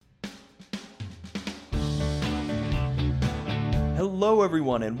Hello,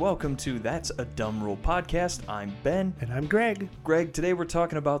 everyone, and welcome to That's a Dumb Rule podcast. I'm Ben. And I'm Greg. Greg, today we're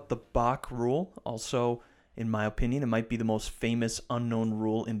talking about the Balk rule. Also, in my opinion, it might be the most famous unknown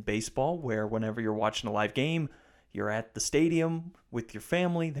rule in baseball, where whenever you're watching a live game, you're at the stadium with your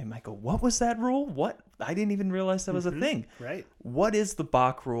family. They might go, what was that rule? What? I didn't even realize that was a thing. Right. What is the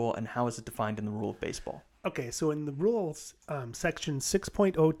Balk rule, and how is it defined in the rule of baseball? Okay, so in the rules, section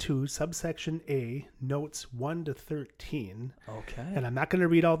 6.02, subsection A, notes 1 to 13. Okay. And I'm not going to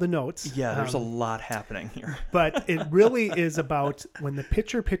read all the notes. Yeah, there's a lot happening here. But it really is about when the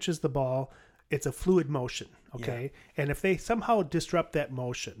pitcher pitches the ball, it's a fluid motion, okay? Yeah. And if they somehow disrupt that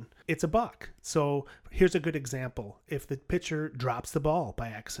motion, it's a balk. So here's a good example. If the pitcher drops the ball by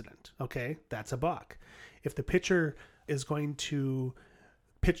accident, okay, that's a balk. If the pitcher is going to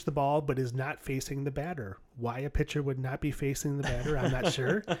pitch the ball but is not facing the batter, why a pitcher would not be facing the batter, I'm not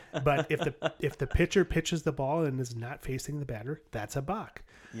sure. But if the pitcher pitches the ball and is not facing the batter, that's a balk.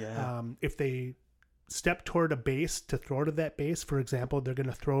 Yeah. If they step toward a base to throw to that base, for example, they're going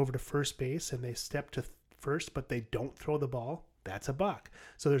to throw over to first base and they step to first but they don't throw the ball, that's a balk.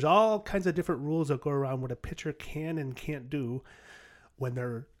 So there's all kinds of different rules that go around what a pitcher can and can't do when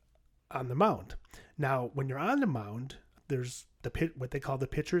they're on the mound. Now, when you're on the mound, there's what they call the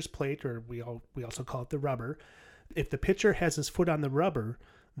pitcher's plate, or we also call it the rubber. If the pitcher has his foot on the rubber,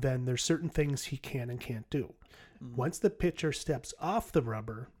 then there's certain things he can and can't do. Mm-hmm. Once the pitcher steps off the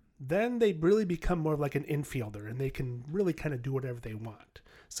rubber, then they really become more like an infielder, and they can really kind of do whatever they want.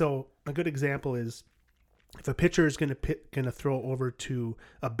 So a good example is if a pitcher is going to throw over to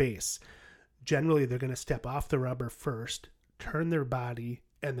a base, generally they're going to step off the rubber first, turn their body,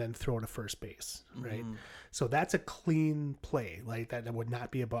 and then throw to first base, right? Mm-hmm. So that's a clean play. Like that would not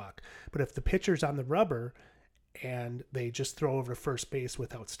be a balk. But if the pitcher's on the rubber and they just throw over to first base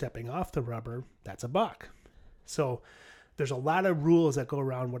without stepping off the rubber, that's a balk. So there's a lot of rules that go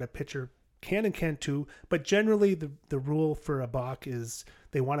around what a pitcher can and can't do. But generally the rule for a balk is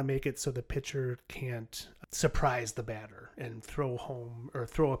they want to make it so the pitcher can't surprise the batter and throw home or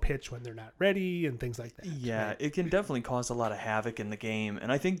throw a pitch when they're not ready and things like that. Yeah, right? It can definitely cause a lot of havoc in the game.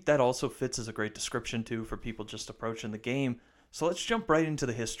 And I think that also fits as a great description, too, for people just approaching the game. So let's jump right into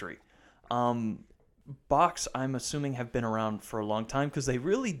the history. Balks, I'm assuming, have been around for a long time because they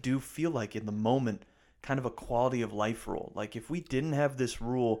really do feel like, in the moment, kind of a quality of life rule. Like, if we didn't have this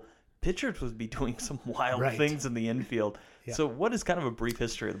rule, pitchers would be doing some wild things in the infield. Yeah. So what is kind of a brief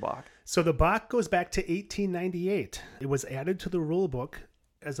history of the balk? So the balk goes back to 1898. It was added to the rule book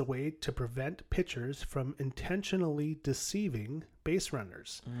as a way to prevent pitchers from intentionally deceiving base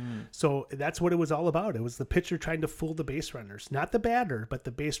runners. So that's what it was all about. It was the pitcher trying to fool the base runners, not the batter, but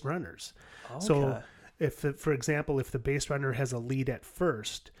the base runners. Okay. So for example, if the base runner has a lead at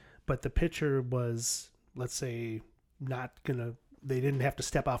first, but the pitcher was, let's say, they didn't have to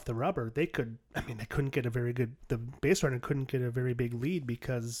step off the rubber. The base runner couldn't get a very big lead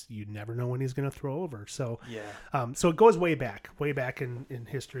because you never know when he's going to throw over. So, so it goes way back in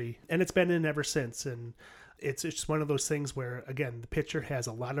history, and it's been in ever since. And it's just one of those things where, again, the pitcher has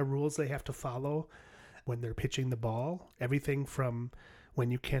a lot of rules they have to follow when they're pitching the ball. Everything from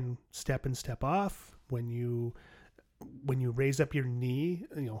when you can step and step off, when you raise up your knee,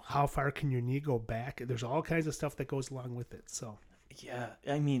 how far can your knee go back? There's all kinds of stuff that goes along with it. So. Yeah,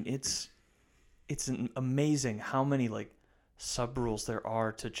 I mean, it's amazing how many sub rules there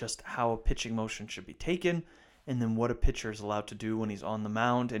are to just how a pitching motion should be taken, and then what a pitcher is allowed to do when he's on the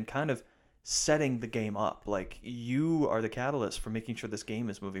mound, and kind of setting the game up. Like, you are the catalyst for making sure this game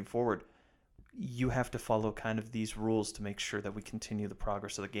is moving forward. You have to follow kind of these rules to make sure that we continue the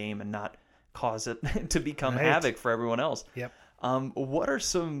progress of the game and not cause it to become havoc for everyone else. Yep. What are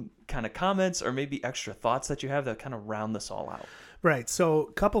some kind of comments or maybe extra thoughts that you have that kind of round this all out? Right. So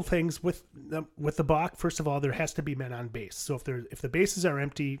a couple things with the balk. First of all, there has to be men on base. So if the bases are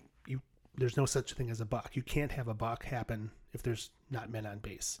empty, there's no such thing as a balk. You can't have a balk happen if there's not men on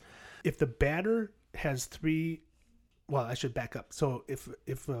base. If the batter has I should back up. So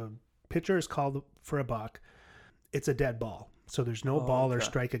if a pitcher is called for a balk, it's a dead ball. So there's no ball or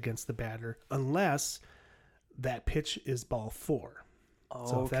strike against the batter unless that pitch is ball 4.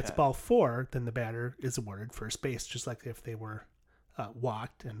 So if that's ball 4, then the batter is awarded first base, just like if they were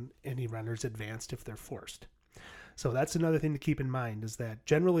walked and any runners advanced if they're forced. So that's another thing to keep in mind, is that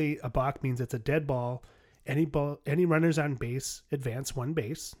generally a balk means it's a dead ball. Any runners on base advance one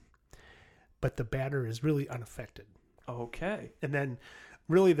base, but the batter is really unaffected. Okay. And then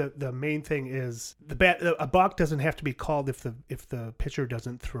really the main thing is a balk doesn't have to be called if the pitcher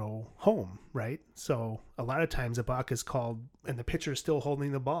doesn't throw home, right? So a lot of times a balk is called and the pitcher is still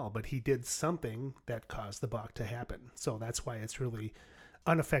holding the ball, but he did something that caused the balk to happen. So that's why it's really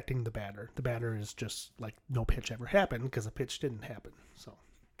unaffecting the batter. The batter is just like no pitch ever happened because a pitch didn't happen. So,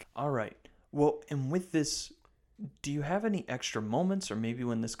 all right. Well, and with this, do you have any extra moments or maybe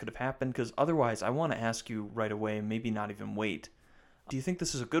when this could have happened? Because otherwise, I want to ask you right away, maybe not even wait. Do you think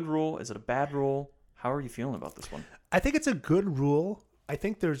this is a good rule? Is it a bad rule? How are you feeling about this one? I think it's a good rule. I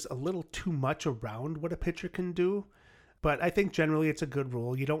think there's a little too much around what a pitcher can do, but I think generally it's a good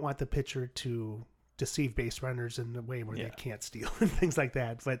rule. You don't want the pitcher to deceive base runners in a way where they can't steal and things like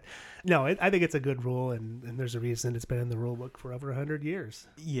that. But no, I think it's a good rule, and there's a reason it's been in the rule book for over 100 years.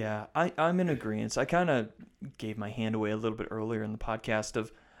 Yeah, I'm in agreement. I kind of gave my hand away a little bit earlier in the podcast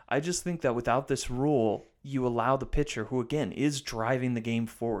of I just think that without this rule, you allow the pitcher, who again is driving the game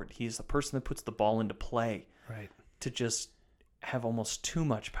forward, he's the person that puts the ball into play, right, to just have almost too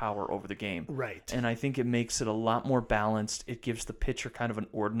much power over the game. Right. And I think it makes it a lot more balanced. It gives the pitcher kind of an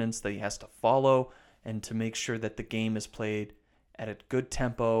ordinance that he has to follow and to make sure that the game is played at a good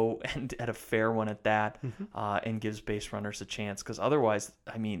tempo and at a fair one at that, and gives base runners a chance. Because otherwise,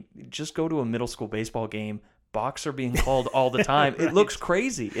 I mean, just go to a middle school baseball game. Balks are being called all the time. Right. It looks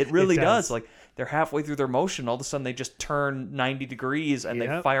crazy. It really does. Like they're halfway through their motion. All of a sudden they just turn 90 degrees and they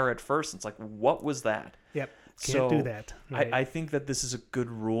fire at first. It's like, what was that? Yep. Can't do that. Right. I think that this is a good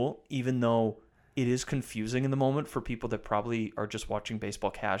rule, even though it is confusing in the moment for people that probably are just watching baseball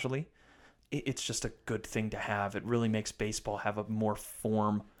casually. It's just a good thing to have. It really makes baseball have a more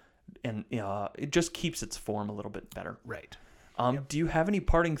form, and it just keeps its form a little bit better. Right. Do you have any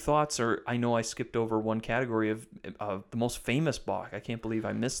parting thoughts? Or I know I skipped over one category of the most famous balk. I can't believe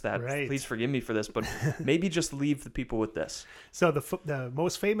I missed that. Right. Please forgive me for this, but maybe just leave the people with this. So the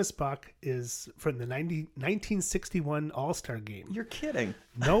most famous balk is from the 1961 All-Star Game. You're kidding.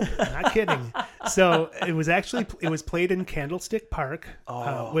 Nope, not kidding. So it was played in Candlestick Park,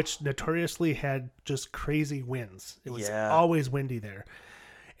 which notoriously had just crazy winds. It was always windy there.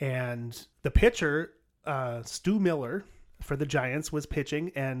 And the pitcher, Stu Miller, for the Giants, was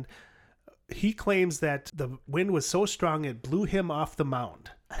pitching, and he claims that the wind was so strong it blew him off the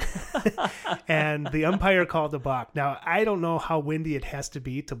mound. And the umpire called a balk. Now, I don't know how windy it has to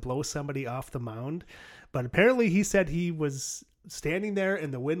be to blow somebody off the mound, but apparently he said he was standing there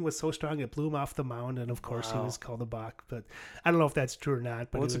and the wind was so strong it blew him off the mound, and of course he was called a balk. But I don't know if that's true or not.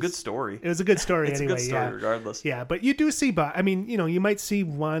 But it's a good story. It was a good story. It's anyway. A good story, regardless. Yeah, but you do see balk. I mean, you might see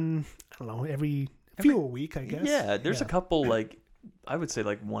one, I don't know, every few a week, I guess. Yeah, there's a couple, like, I would say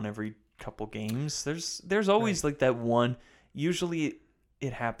like one every couple games. There's always like that one. Usually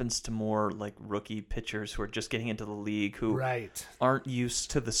it happens to more like rookie pitchers who are just getting into the league, who aren't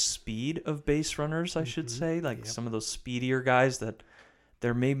used to the speed of base runners, I should say. Like some of those speedier guys that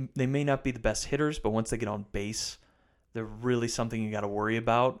they may not be the best hitters, but once they get on base, they're really something you got to worry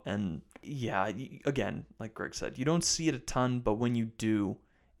about. And yeah, again, like Greg said, you don't see it a ton, but when you do,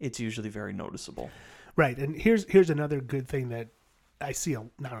 it's usually very noticeable. Right. And here's another good thing that I see.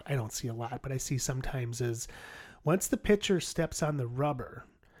 I don't see a lot, but I see sometimes is once the pitcher steps on the rubber,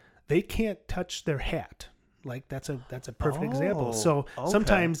 they can't touch their hat. Like that's a perfect example. So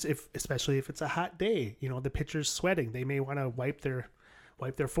sometimes, especially if it's a hot day, the pitcher's sweating, they may want to wipe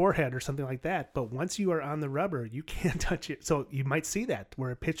their forehead or something like that. But once you are on the rubber, you can't touch it. So you might see that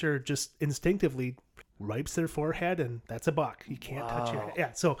where a pitcher just instinctively wipes their forehead, and that's a balk. You can't touch it.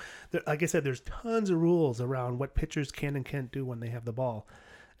 Yeah. So like I said, there's tons of rules around what pitchers can and can't do when they have the ball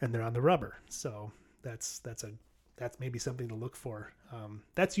and they're on the rubber. So that's maybe something to look for.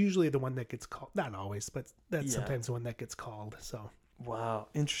 That's usually the one that gets called. Not always, but that's sometimes the one that gets called. So. Wow.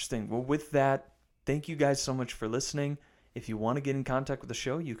 Interesting. Well, with that, thank you guys so much for listening. If you want to get in contact with the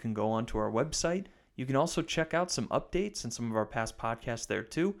show, you can go onto our website. You can also check out some updates and some of our past podcasts there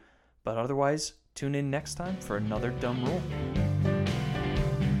too. But otherwise, tune in next time for another Dumb Rule.